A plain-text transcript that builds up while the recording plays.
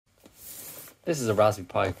This is a Raspberry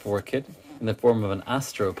Pi 4 kit in the form of an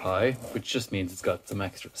Astro-Pi, which just means it's got some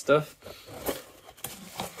extra stuff.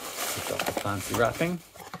 We've got the fancy wrapping.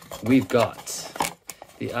 We've got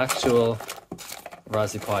the actual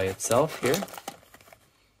Raspberry Pi itself here.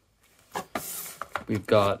 We've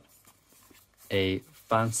got a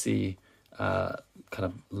fancy kind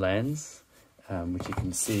of lens, which you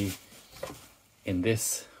can see in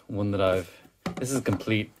this one that this is a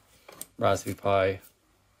complete Raspberry Pi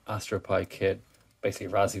Astro-Pi kit, basically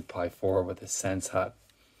Raspberry Pi 4 with a Sense hat.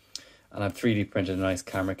 And I've 3D printed a nice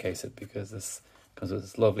camera case because this comes with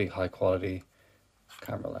this lovely high quality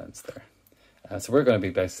camera lens there. So we're going to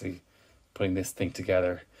be basically putting this thing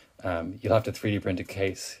together. You'll have to 3D print a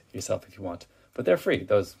case yourself if you want, but they're free.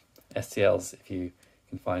 Those STLs, if you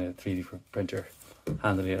can find a 3D printer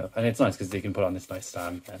handily enough. And it's nice because you can put on this nice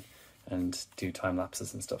stand and do time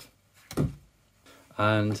lapses and stuff.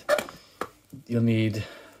 And you'll need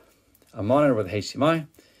a monitor with HDMI.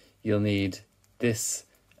 You'll need this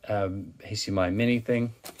HDMI mini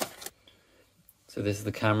thing. So this is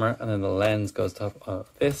the camera, and then the lens goes top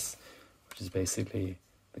of this, which is basically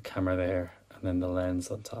the camera there, and then the lens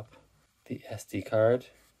on top. The SD card.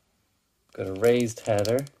 Got a raised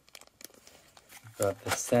header. Got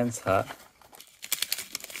the Sense hat.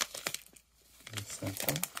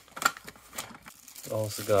 We've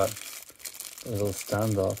also got little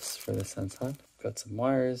standoffs for the Sense hat. Got some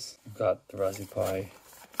wires. We've got the Raspberry Pi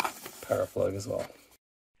power plug as well.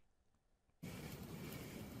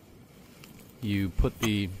 You put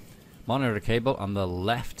the monitor cable on the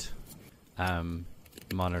left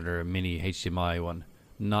monitor mini HDMI one,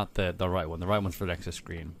 not the right one. The right one's for the extra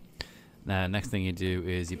screen. Now, next thing you do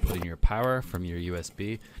is you put in your power from your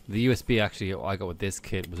USB. The USB actually I got with this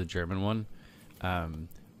kit was a German one,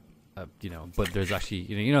 you know. But there's actually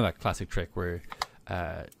you know that classic trick where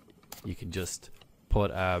you can just put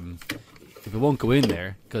if it won't go in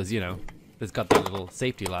there because it's got that little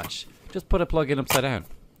safety latch. Just put a plug in upside down,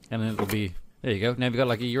 and it'll be there. You go. Now you've got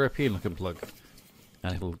like a European looking plug,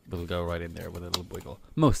 and it'll go right in there with a little wiggle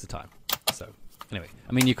most of the time. So anyway,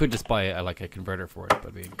 I mean you could just buy like a converter for it,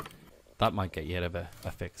 but I mean that might get you out of a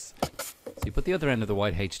fix. So you put the other end of the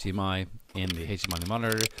white HDMI in the HDMI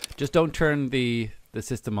monitor. Just don't turn the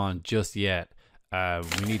system on just yet.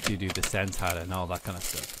 We need to do the Sense hat and all that kind of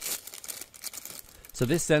stuff. So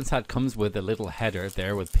this Sense hat comes with a little header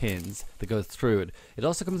there with pins that goes through it. It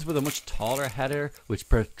also comes with a much taller header which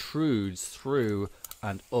protrudes through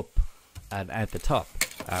and up and at the top,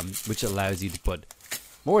 which allows you to put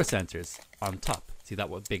more sensors on top. See that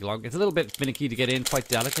one big long? It's a little bit finicky to get in, quite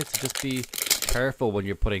delicate, so just be careful when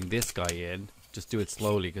you're putting this guy in. Just do it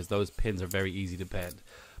slowly because those pins are very easy to bend.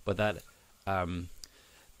 But that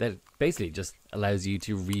basically just allows you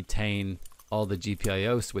to retain all the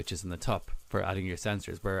GPIO switches in the top for adding your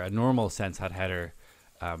sensors, where a normal Sense hat header,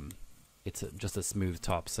 it's just a smooth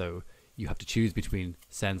top, so you have to choose between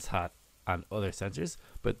Sense hat and other sensors.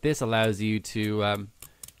 But this allows you to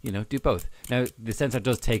do both. Now the Sense hat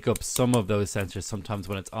does take up some of those sensors sometimes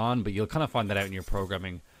when it's on, but you'll kind of find that out in your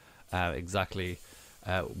programming exactly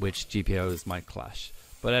which GPIOs might clash.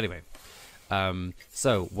 But anyway,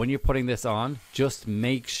 so when you're putting this on, just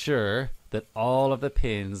make sure that all of the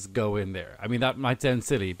pins go in there. I mean, that might sound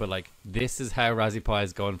silly, but like this is how Raspberry Pi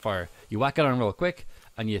is going fire. You whack it on real quick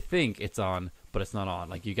and you think it's on, but it's not on.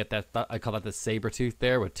 Like you get that I call that the saber tooth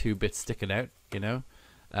there with 2 bits sticking out,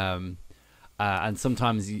 and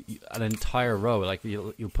sometimes an entire row, like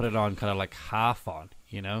you'll put it on kind of like half on,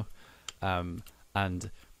 and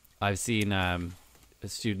I've seen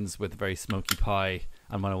students with very smoky Pi,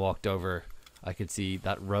 and when I walked over I could see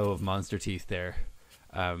that row of monster teeth there,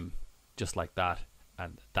 just like that,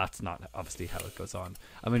 and that's not obviously how it goes on.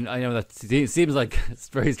 I mean, I know that seems like it's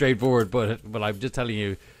very straightforward, but I'm just telling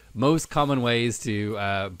you most common ways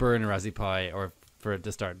to burn a Raspberry Pi or for it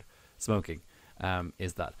to start smoking.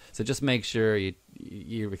 Is that. So just make sure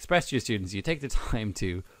you express to your students, you take the time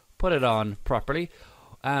to put it on properly.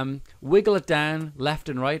 Wiggle it down left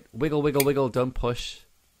and right. Wiggle, wiggle, wiggle. Don't push.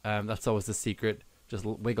 That's always the secret. Just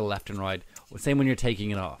wiggle left and right. Same when you're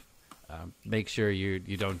taking it off. Make sure you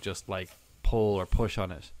don't just like pull or push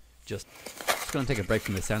on it. Just going to take a break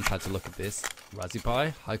from the Sense hat to look at this Raspberry Pi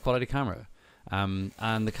high quality camera. And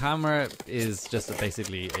the camera is just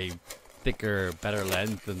basically a thicker, better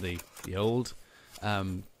lens than the old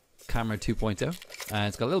camera 2.0.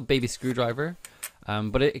 It's got a little baby screwdriver,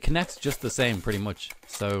 but it connects just the same pretty much.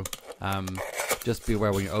 So just be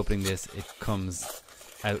aware when you're opening this, it comes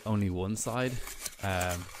out only one side,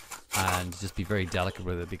 and just be very delicate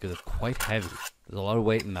with it because it's quite heavy. There's a lot of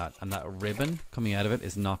weight in that, and that ribbon coming out of it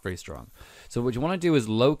is not very strong. So what you want to do is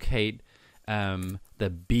locate the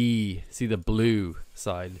B, see the blue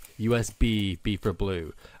side, USB, B for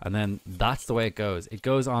blue, and then that's the way it goes. It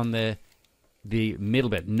goes on the middle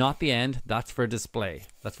bit, not the end. That's for display.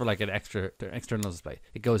 That's for like an external display.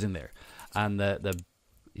 It goes in there, and the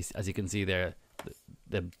as you can see there,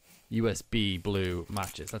 the USB blue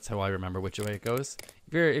matches. That's how I remember which way it goes.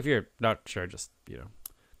 If you're not sure, just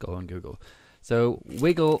go on Google. So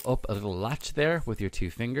wiggle up a little latch there with your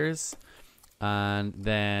 2 fingers, and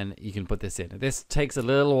then you can put this in. This takes a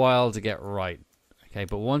little while to get right, okay?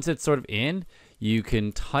 But once it's sort of in, you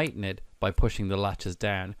can tighten it by pushing the latches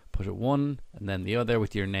down. Push it one and then the other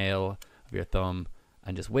with your nail of your thumb,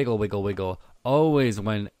 and just wiggle, wiggle, wiggle. Always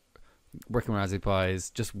when working with Raspberry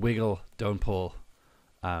Pis, just wiggle, don't pull.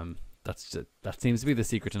 That seems to be the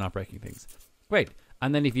secret to not breaking things. Great.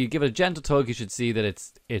 And then if you give it a gentle tug, you should see that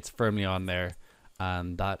it's firmly on there,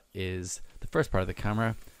 and that is the first part of the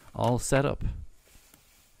camera all set up.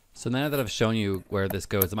 So now that I've shown you where this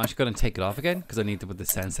goes, I'm actually going to take it off again because I need to put the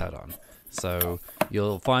sense hat on. So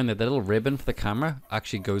you'll find that the little ribbon for the camera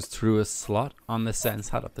actually goes through a slot on the sense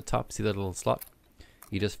hat up the top. See that little slot?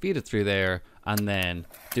 You just feed it through there and then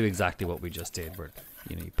do exactly what we just did, where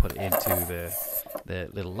you put it into the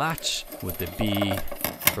little latch with the B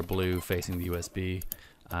for blue facing the USB,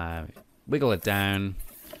 wiggle it down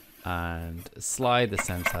and slide the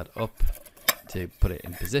sense hat up to put it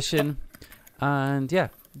in position, and yeah,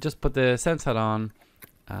 just put the sense hat on,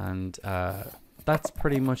 and that's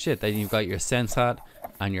pretty much it. Then you've got your sense hat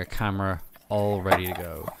and your camera all ready to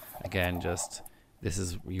go. Again,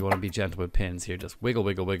 you want to be gentle with pins here. Just wiggle,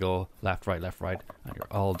 wiggle, wiggle, left, right, and you're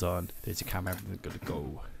all done. There's your camera, everything's good to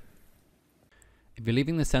go. If you're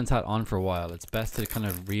leaving the sense hat on for a while, it's best to kind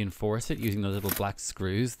of reinforce it using those little black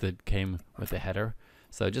screws that came with the header.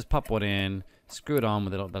 So just pop one in, screw it on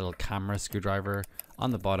with a little camera screwdriver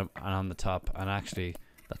on the bottom and on the top, and actually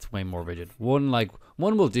that's way more rigid. One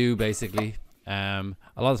will do basically. A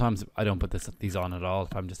lot of times I don't put these on at all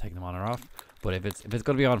if I'm just taking them on or off. But if it's going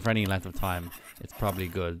to be on for any length of time, it's probably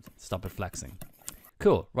good. Stop it flexing.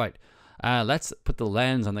 Cool, right. Let's put the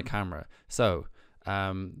lens on the camera. So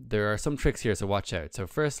there are some tricks here, so watch out. So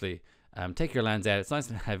firstly, take your lens out. It's nice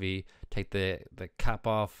and heavy. Take the cap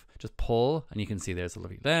off. Just pull, and you can see there's a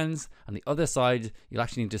lovely lens. On the other side, you'll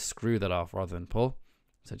actually need to screw that off rather than pull.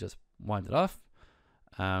 So just wind it off.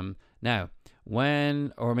 Now,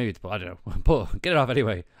 or maybe it's pull, I don't know. Pull, get it off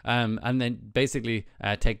anyway. And then basically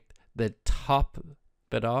take the top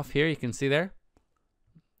bit off here. You can see there.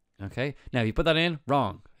 Okay. Now, if you put that in,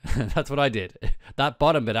 wrong. That's what I did. That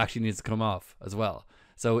bottom bit actually needs to come off as well.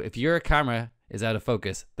 So if your camera is out of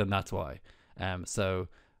focus, then that's why. So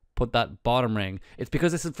put that bottom ring. It's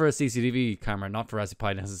because this is for a CCTV camera, not for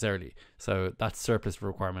Raspberry Pi necessarily. So that's surplus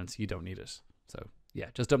requirements. You don't need it. So yeah,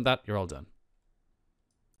 just dump that. You're all done.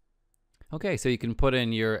 Okay, so you can put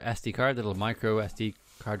in your SD card. The little micro SD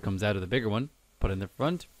card comes out of the bigger one. Put it in the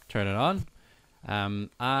front. Turn it on.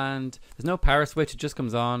 And there's no power switch. It just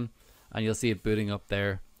comes on, and you'll see it booting up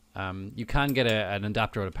there. You can get an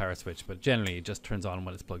adapter or a power switch, but generally it just turns on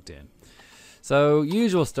when it's plugged in. So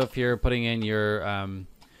usual stuff here, putting in your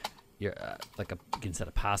you can set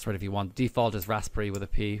a password if you want. Default is Raspberry with a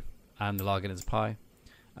P, and the login is Pi.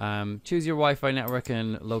 Choose your Wi-Fi network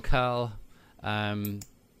and locale.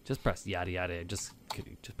 Just press yada yada. Just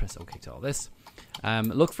press OK to all this.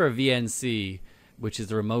 Look for a VNC, which is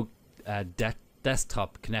the remote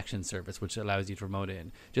desktop connection service, which allows you to remote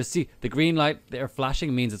in. Just see the green light there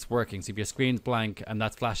flashing means it's working. So if your screen's blank and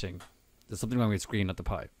that's flashing, there's something wrong with your screen, not the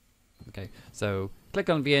Pi. Okay, so click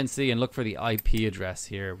on VNC and look for the IP address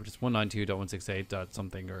here, which is 192.168.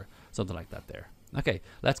 something or something like that there. Okay,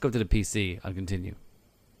 let's go to the PC and continue.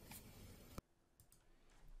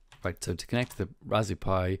 Right, so to connect to the Raspberry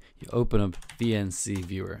Pi, you open up VNC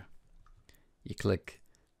Viewer. You click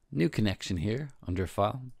New Connection here under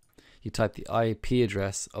File. You type the IP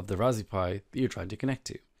address of the Raspberry Pi that you're trying to connect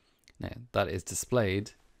to. Now, that is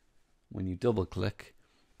displayed when you double click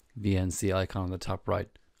VNC icon on the top right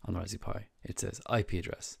on the Raspberry Pi. It says IP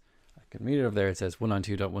address. I can read it over there. It says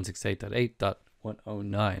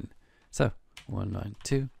 192.168.8.109. So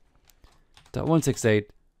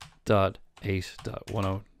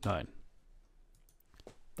 192.168.8.109.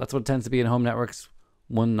 That's what it tends to be in home networks.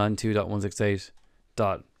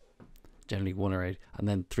 192.168. Generally 1 or 8, and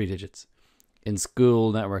then 3 digits. In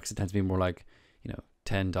school networks, it tends to be more like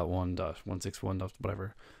 10.1.161.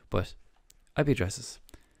 whatever. But IP addresses.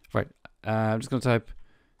 Right. I'm just going to type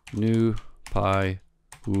new Pi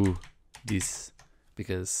who this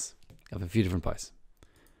because I have a few different Pis.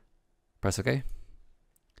 Press OK.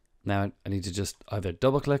 Now I need to just either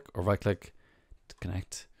double click or right click to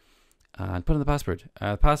connect. and put in the password.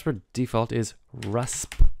 The password default is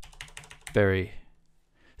raspberry.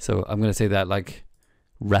 So I'm gonna say that like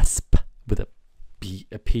rasp with a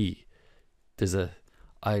P.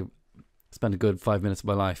 I spent a good 5 minutes of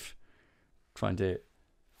my life trying to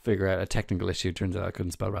figure out a technical issue. Turns out I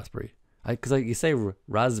couldn't spell raspberry. Because you say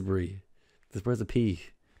raspberry. Where's a P?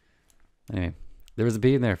 Anyway, there was a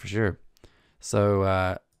P in there for sure.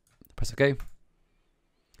 So press OK.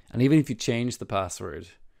 And even if you change the password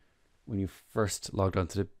when you first logged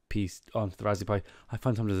onto the Raspberry Pi, I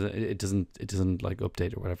find sometimes it doesn't like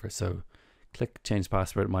update or whatever. So click change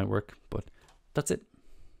password. It might work, but that's it.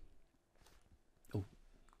 Oh,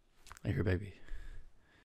 I hear baby.